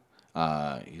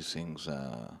 Mm-hmm. He sings,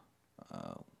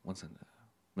 what's it?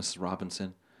 Mrs.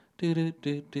 Robinson. Do, do,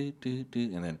 do, do, do,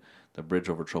 do. And then The Bridge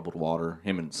Over Troubled Water.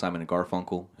 Him and Simon and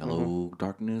Garfunkel. Hello,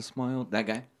 darkness, my old... That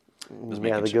guy.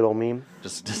 Yeah, the good old meme.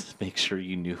 Just make sure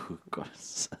you knew who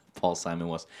Paul Simon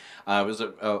was. It was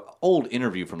an old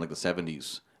interview from like the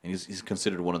 70s. And he's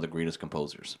considered one of the greatest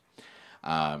composers.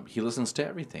 He listens to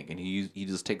everything, and he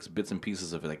just takes bits and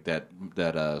pieces of it, like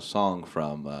that song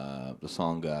from the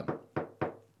song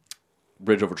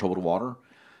Bridge Over Troubled Water.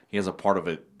 He has a part of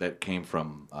it that came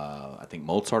from I think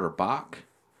Mozart or Bach,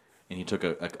 and he took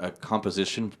a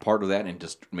composition part of that and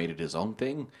just made it his own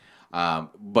thing.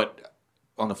 But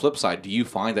on the flip side, do you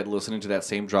find that listening to that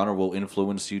same genre will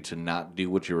influence you to not do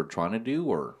what you were trying to do,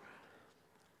 or?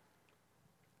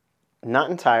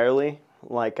 Not entirely.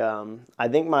 Like, I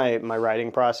think my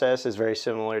writing process is very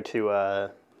similar to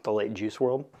the late Juice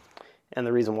WRLD. And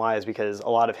the reason why is because a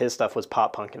lot of his stuff was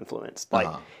pop punk influenced.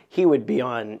 Like, he would be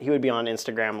on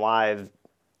Instagram Live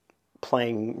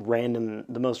playing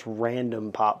the most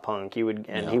random pop punk. He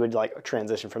would like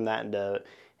transition from that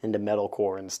into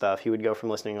metalcore and stuff. He would go from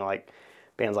listening to like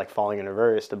bands like Falling in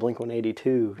Reverse to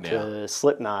Blink-182 to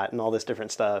Slipknot and all this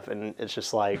different stuff, and it's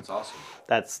just like that's awesome.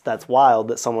 That's wild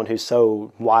that someone who's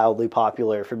so wildly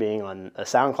popular for being on a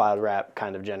SoundCloud rap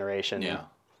kind of generation,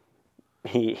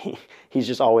 he's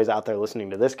just always out there listening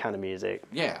to this kind of music.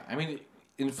 Yeah, I mean,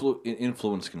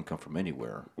 influence can come from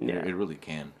anywhere. Yeah, it really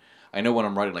can. I know when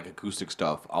I'm writing like acoustic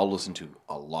stuff, I'll listen to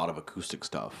a lot of acoustic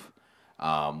stuff,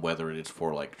 whether it's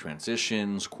for like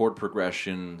transitions, chord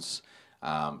progressions,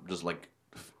 just like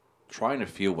trying to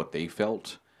feel what they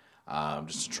felt,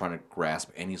 just trying to grasp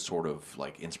any sort of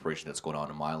like inspiration that's going on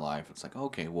in my life. It's like,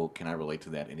 okay, well, can I relate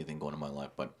to that? Anything going on in my life?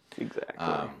 But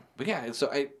exactly. But yeah,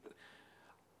 so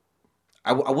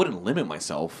I wouldn't limit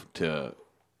myself to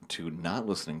not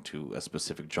listening to a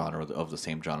specific genre of the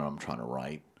same genre I'm trying to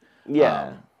write.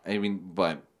 Yeah. I mean,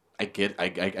 but I think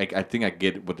I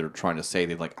get what they're trying to say.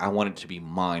 They're like, I want it to be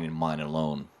mine and mine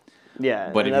alone.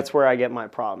 Yeah, but that's where I get my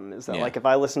problem is that like if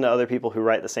I listen to other people who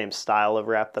write the same style of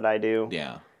rap that I do,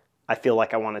 I feel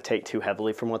like I want to take too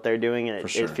heavily from what they're doing, and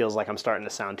it feels like I'm starting to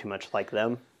sound too much like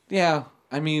them. Yeah,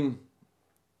 I mean,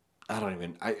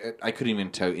 I couldn't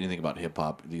even tell you anything about hip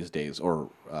hop these days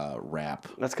or rap.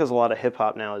 That's because a lot of hip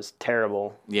hop now is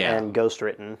terrible and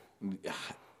ghostwritten.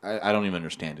 I don't even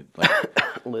understand it. Like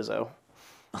Lizzo.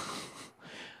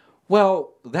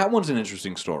 Well, that one's an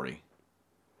interesting story.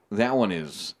 That one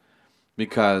is.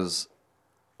 Because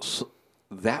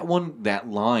that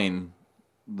line,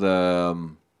 the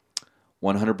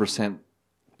 100%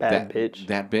 bad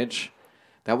bitch,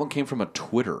 that one came from a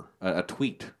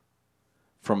tweet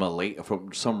from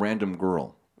some random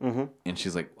girl, and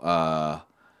she's like,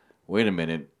 "Wait a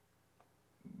minute,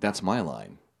 that's my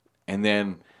line." And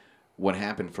then what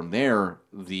happened from there?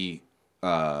 The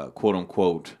quote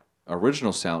unquote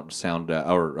original sound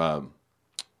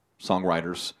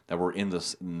songwriters that were in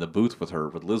the booth with her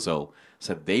with Lizzo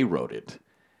said they wrote it,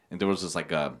 and there was this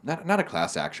like not a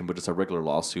class action, but just a regular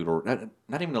lawsuit, or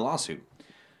not even a lawsuit.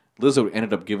 Lizzo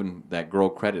ended up giving that girl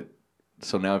credit.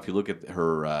 So now, if you look at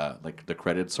her like the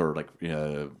credits or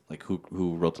like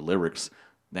who wrote the lyrics,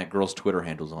 that girl's Twitter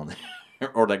handle's on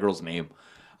there or that girl's name,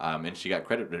 and she got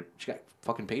credit. She got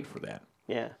fucking paid for that.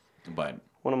 Yeah. But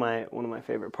one of my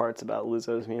favorite parts about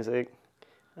Lizzo's music,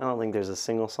 I don't think there's a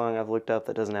single song I've looked up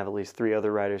that doesn't have at least 3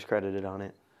 other writers credited on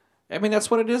it. I mean, that's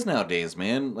what it is nowadays,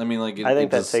 man. I mean, like I think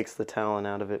that takes the talent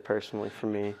out of it personally for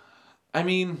me. I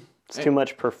mean, it's too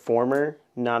much performer,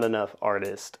 not enough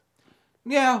artist.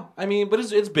 Yeah, I mean, but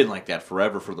it's been like that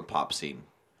forever for the pop scene.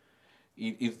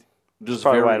 That's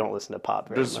probably why I don't listen to pop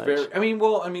very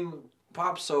much.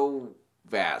 Pop's so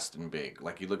vast and big.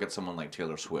 Like, you look at someone like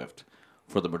Taylor Swift.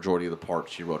 For the majority of the part,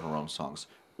 she wrote her own songs,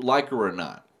 like her or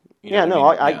not.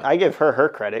 I give her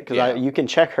credit because you can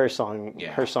check her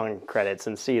song credits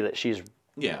and see that she's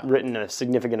written a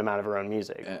significant amount of her own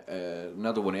music.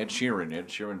 Another one, Ed Sheeran. Ed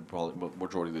Sheeran probably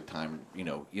majority of the time,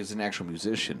 is an actual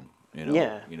musician.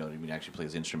 Actually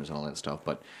plays instruments and all that stuff.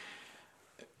 But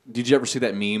did you ever see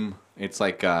that meme? It's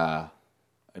like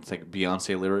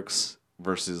Beyonce lyrics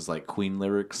versus like Queen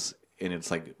lyrics, and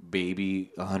it's like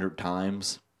 "Baby" 100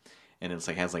 times. And it's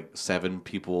like has like 7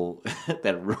 people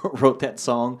that wrote that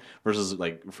song versus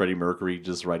like Freddie Mercury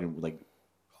just writing like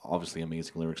obviously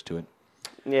amazing lyrics to it.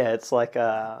 Yeah, it's like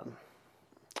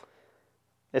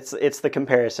it's the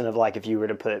comparison of like if you were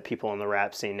to put people in the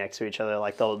rap scene next to each other,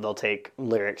 like they'll take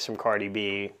lyrics from Cardi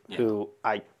B, who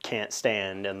I can't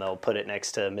stand, and they'll put it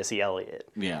next to Missy Elliott,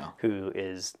 who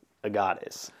is a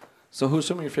goddess. So who's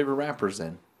some of your favorite rappers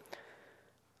then?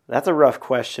 That's a rough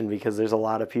question because there's a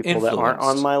lot of people that aren't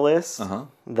on my list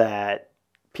that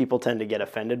people tend to get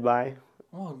offended by.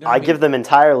 Well, I give them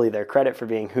entirely their credit for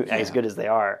being as good as they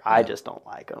are. I just don't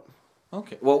like them.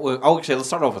 Okay. Well, okay, let's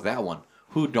start off with that one.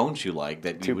 Who don't you like?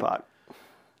 That Tupac.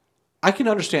 I can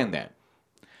understand that.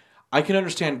 I can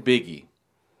understand Biggie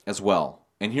as well.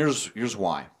 And here's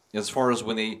why. As far as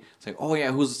when they say, oh,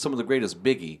 yeah, who's some of the greatest?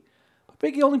 Biggie. But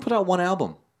Biggie only put out one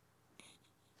album.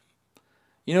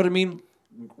 You know what I mean?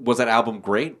 Was that album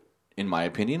great? In my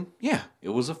opinion, yeah. It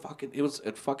was a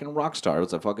fucking rock star. It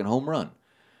was a fucking home run.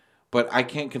 But I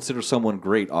can't consider someone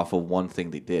great off of one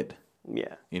thing they did.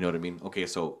 Yeah. You know what I mean? Okay,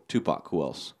 so Tupac, who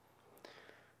else?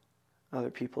 Other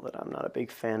people that I'm not a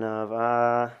big fan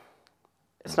of.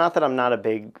 It's not that I'm not a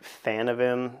big fan of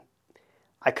him.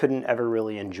 I couldn't ever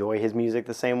really enjoy his music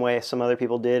the same way some other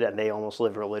people did, and they almost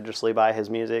live religiously by his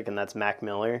music, and that's Mac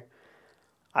Miller.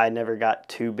 I never got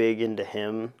too big into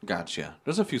him. Gotcha.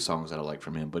 There's a few songs that I like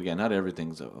from him, but yeah, not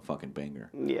everything's a fucking banger.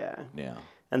 Yeah. Yeah.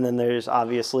 And then there's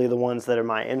obviously the ones that are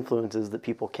my influences that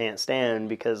people can't stand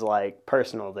because, like,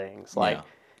 personal things. Like,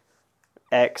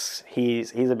 X,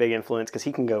 he's a big influence because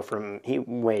he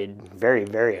made very,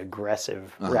 very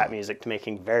aggressive rap music to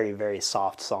making very, very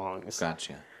soft songs.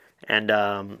 Gotcha. And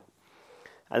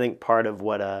I think part of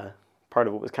what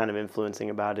was kind of influencing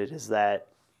about it is that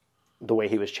the way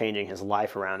he was changing his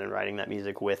life around and writing that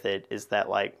music with it is that,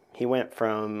 like, he went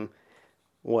from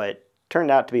what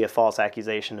turned out to be a false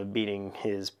accusation of beating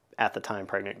his, at the time,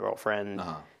 pregnant girlfriend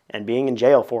and being in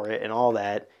jail for it and all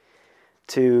that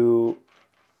to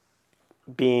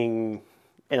being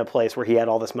in a place where he had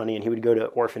all this money and he would go to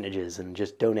orphanages and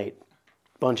just donate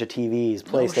a bunch of TVs,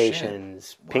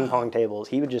 PlayStations, ping pong tables.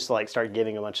 He would just, like, start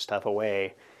giving a bunch of stuff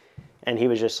away. And he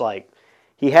was just, like,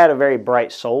 he had a very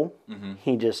bright soul. Mm-hmm.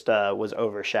 He just was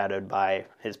overshadowed by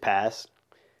his past.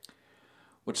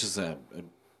 Which is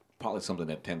probably something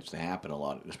that tends to happen a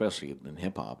lot, especially in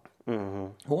hip-hop.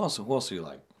 Mm-hmm. Who else do you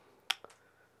like?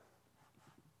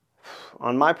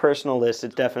 On my personal list,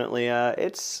 it's definitely,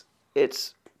 it's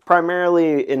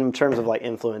primarily in terms of, like,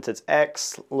 influence. It's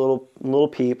X, Lil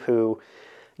Peep, who,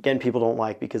 again, people don't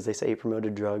like because they say he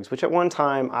promoted drugs, which at one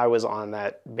time I was on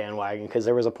that bandwagon because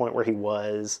there was a point where he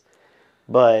was.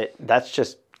 But that's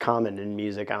just common in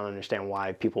music. I don't understand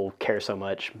why people care so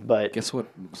much. But guess what?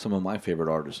 Some of my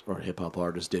favorite artists or hip hop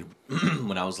artists did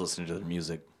when I was listening to their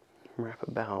music. Rap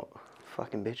about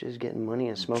fucking bitches getting money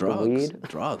and smoking weed.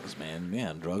 Drugs, man.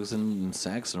 Yeah, drugs and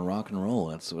sex and rock and roll.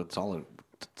 That's all.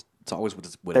 It's always what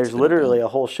it's. There's literally a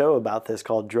whole show about this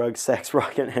called "Drugs, Sex,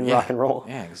 Rock and Roll."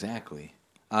 Yeah, exactly.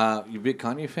 You a big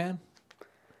Kanye fan?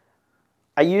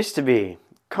 I used to be.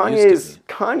 Kanye's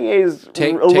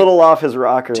a little off his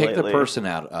rocker lately. Take the person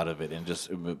out of it and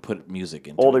just put music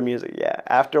into older music, yeah.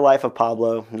 After Life of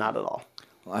Pablo, not at all.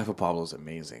 Life of Pablo is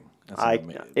amazing.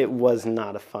 It was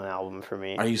not a fun album for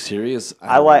me. Are you serious?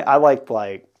 I liked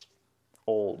like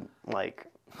old, like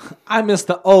I miss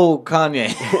the old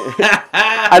Kanye.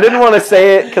 I didn't want to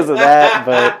say it because of that,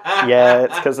 but yeah,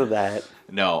 it's because of that.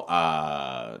 No,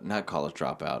 not College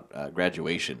Dropout.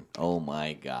 Graduation. Oh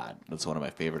my God, that's one of my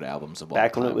favorite albums of all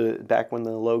time. Back when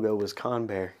the logo was Con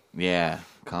Bear. Yeah,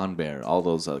 Con Bear. All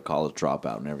those College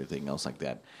Dropout and everything else like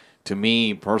that. To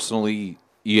me personally,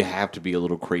 you have to be a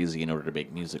little crazy in order to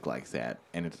make music like that.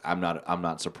 And I'm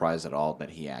not surprised at all that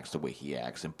he acts the way he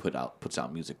acts and puts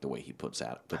out music the way he puts it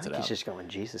out. He's just going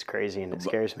Jesus crazy, and it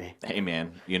scares me. Hey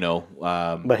man,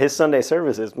 but his Sunday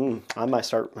services, I might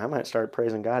start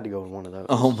praising God to go in one of those.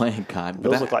 Oh my God,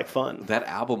 those look like fun. That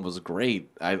album was great.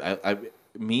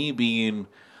 Me being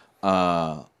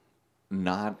I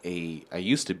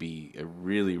used to be a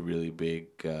really, really big,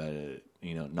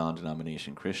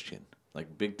 non-denomination Christian,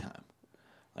 like big time.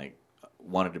 Like,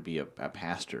 wanted to be a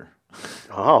pastor.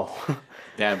 Oh.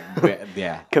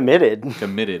 Yeah.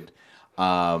 Committed.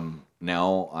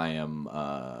 Now I am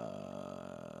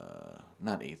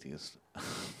not atheist.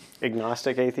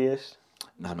 Agnostic atheist?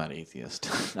 No, I'm not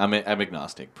atheist. I'm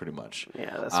agnostic, pretty much.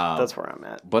 Yeah, that's where I'm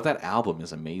at. But that album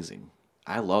is amazing.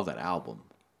 I love that album.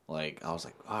 Like, I was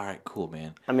like, all right, cool,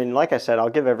 man. I mean, like I said, I'll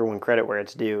give everyone credit where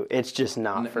it's due. It's just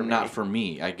not for me. Not for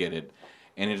me. I get it.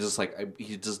 And it's just like,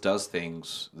 he just does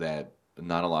things that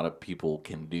not a lot of people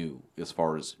can do as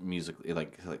far as music.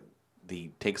 Like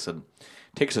he takes a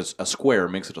square,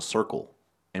 makes it a circle,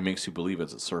 and makes you believe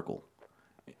it's a circle.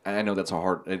 I know that's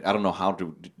I don't know how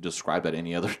to describe that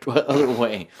any other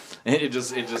way. And it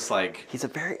just like he's a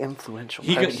very influential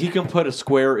person. He can put a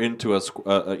square into a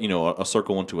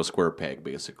circle into a square peg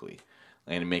basically,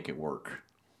 and make it work.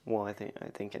 Well, I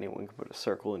think anyone can put a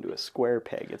circle into a square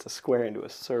peg. It's a square into a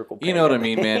circle peg. You know what I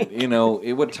mean, man?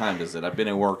 What time is it? I've been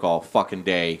at work all fucking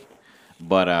day,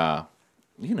 but and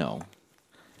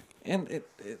it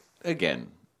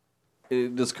again,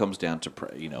 it just comes down to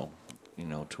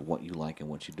to what you like and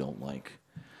what you don't like.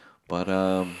 But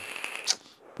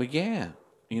yeah,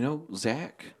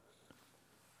 Zach,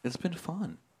 it's been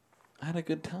fun. I had a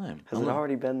good time. Has it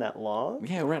already been that long?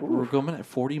 Yeah, we're going at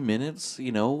 40 minutes,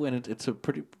 and it's a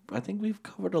pretty. I think we've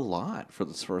covered a lot for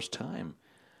this first time,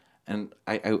 and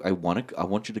I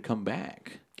want you to come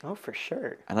back. Oh, for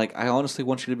sure. And I honestly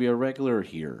want you to be a regular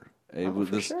here.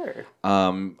 For sure.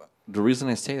 The reason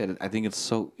I say that, I think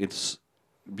it's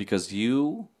because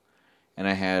you and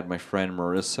I had my friend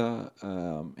Marissa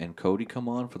and Cody come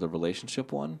on for the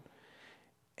relationship one,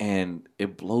 and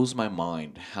it blows my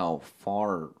mind how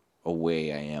far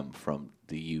away I am from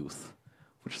the youth,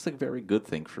 which is a very good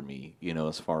thing for me,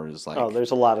 as far as like... Oh,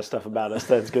 there's a lot of stuff about us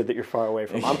that's good that you're far away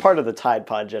from. I'm part of the Tide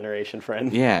Pod generation,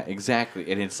 friend. Yeah,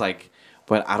 exactly. And it's like,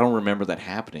 but I don't remember that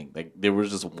happening. Like, there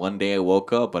was just one day I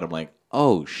woke up, but I'm like,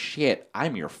 oh shit,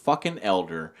 I'm your fucking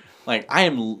elder. Like, I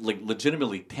am like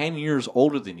legitimately 10 years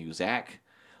older than you, Zach.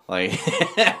 Like,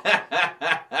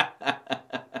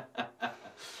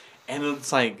 and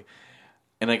it's like...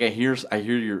 And I hear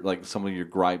your some of your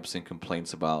gripes and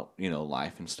complaints about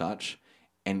life and such,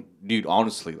 and dude,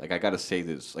 honestly, I gotta say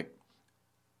this,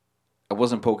 I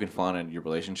wasn't poking fun at your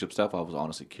relationship stuff. I was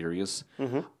honestly curious.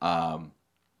 Mm-hmm.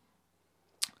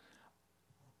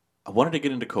 I wanted to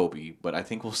get into Kobe, but I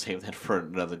think we'll save that for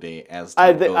another day.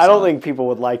 I don't think people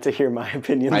would like to hear my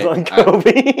opinions on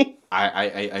Kobe.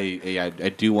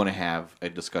 I do want to have a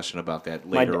discussion about that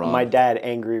later on. My dad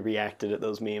angry reacted at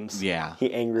those memes. Yeah.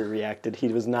 He angry reacted. He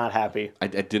was not happy. I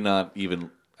did not even...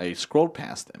 I scrolled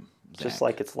past them. Zach. Just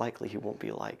like it's likely he won't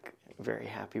be very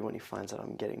happy when he finds out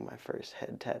I'm getting my first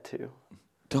head tattoo.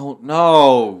 Don't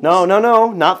know. No,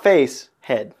 not face,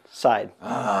 head, side.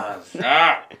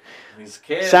 Stop. These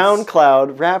kids.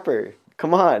 SoundCloud rapper.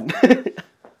 Come on.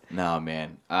 No,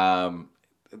 man.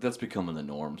 That's becoming the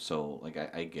norm. So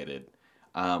I get it.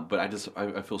 But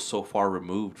I feel so far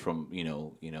removed from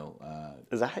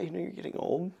Is that how you know you're getting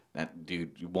old? That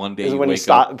dude. One day is you when wake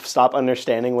you up, stop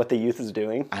understanding what the youth is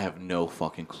doing. I have no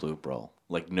fucking clue, bro.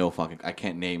 No fucking. I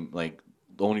can't name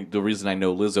the reason I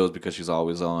know Lizzo is because she's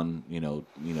always on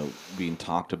being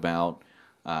talked about.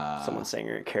 Someone sang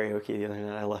her at karaoke the other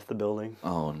night. I left the building.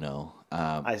 Oh no.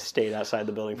 I stayed outside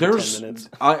the building for 10 minutes.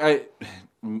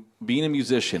 Being a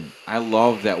musician, I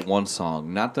love that one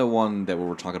song. Not the one that we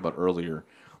were talking about earlier,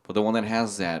 but the one that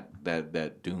has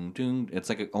that doom doom.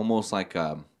 It's almost like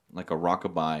a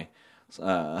rockabye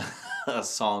a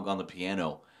song on the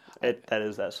piano. That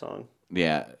is that song.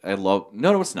 Yeah, I love.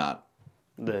 No, it's not.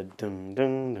 The dum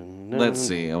dum dum. Let's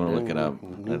see. I'm gonna look it up.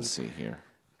 Let's see here.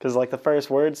 Because the first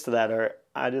words to that are,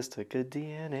 "I just took a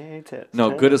DNA test."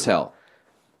 No, Good as Hell.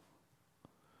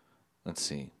 Let's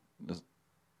see.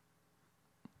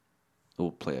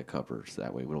 We'll play a cover so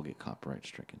that way we don't get copyright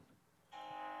stricken.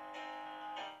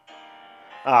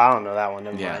 Oh, I don't know that one.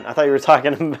 Never mind. I thought you were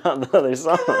talking about the other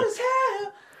song.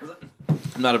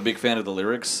 I'm not a big fan of the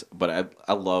lyrics, but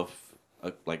I love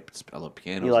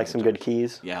piano. You like some good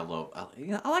keys? Yeah,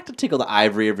 I like to tickle the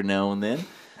ivory every now and then.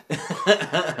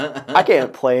 I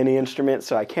can't play any instrument,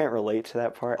 so I can't relate to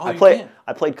that part. Oh,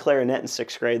 I played clarinet in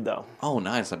 6th grade, though. Oh,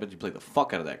 nice. I bet you played the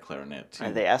fuck out of that clarinet,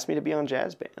 too. They asked me to be on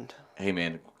jazz band. Hey,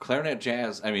 man,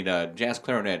 jazz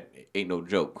clarinet ain't no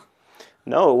joke.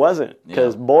 No, it wasn't.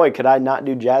 Because, boy, could I not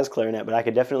do jazz clarinet, but I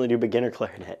could definitely do beginner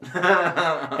clarinet.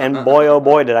 And boy, oh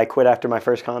boy, did I quit after my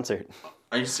first concert.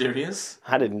 Are you serious?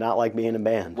 I did not like being in a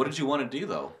band. What did you want to do,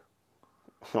 though?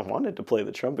 I wanted to play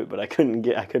the trumpet, but I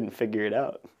couldn't figure it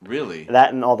out. Really?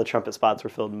 That and all the trumpet spots were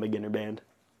filled in beginner band.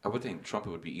 I would think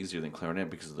trumpet would be easier than clarinet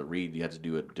because of the reed. You had to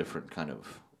do a different kind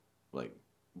of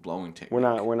blowing technique.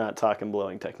 We're not talking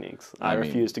blowing techniques. I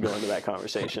refuse to go into that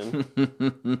conversation.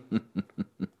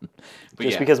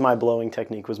 Because my blowing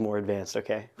technique was more advanced,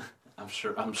 okay?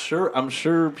 I'm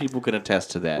sure people can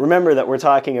attest to that. Remember that we're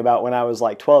talking about when I was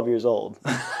like 12 years old.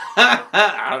 I'm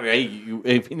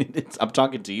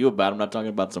talking to you about. I'm not talking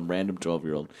about some random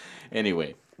 12-year-old.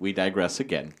 Anyway, we digress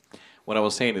again. What I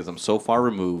was saying is I'm so far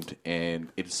removed, and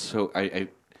it's so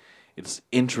it's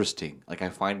interesting. Like I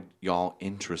find y'all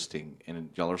interesting, and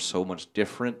y'all are so much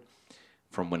different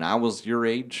from when I was your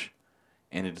age,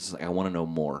 and it's like I want to know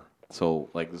more. So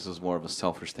like this is more of a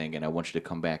selfish thing, and I want you to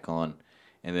come back on,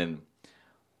 and then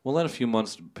we'll let a few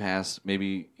months pass.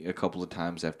 Maybe a couple of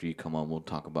times after you come on, we'll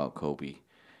talk about Kobe,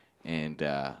 and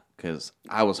because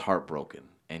I was heartbroken,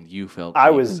 and you felt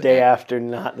I was day after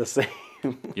not the same.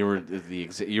 You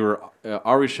were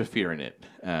Ari Shaffir in it.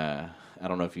 I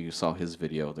don't know if you saw his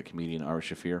video, the comedian Ari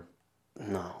Shaffir.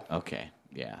 No. Okay.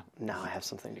 Yeah. Now I have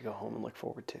something to go home and look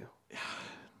forward to.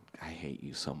 I hate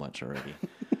you so much already.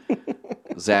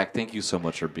 Zach, thank you so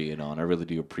much for being on. I really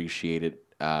do appreciate it.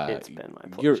 It's been my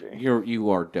pleasure.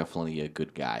 You are definitely a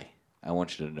good guy. I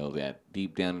want you to know that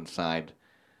deep down inside.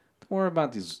 Don't worry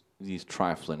about these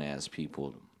trifling ass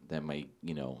people that might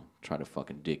try to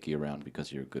fucking dick you around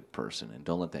because you're a good person, and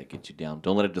don't let that get you down.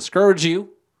 Don't let it discourage you.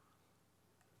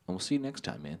 And we'll see you next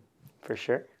time, man. For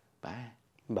sure. Bye.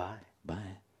 Bye.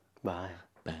 Bye. Bye.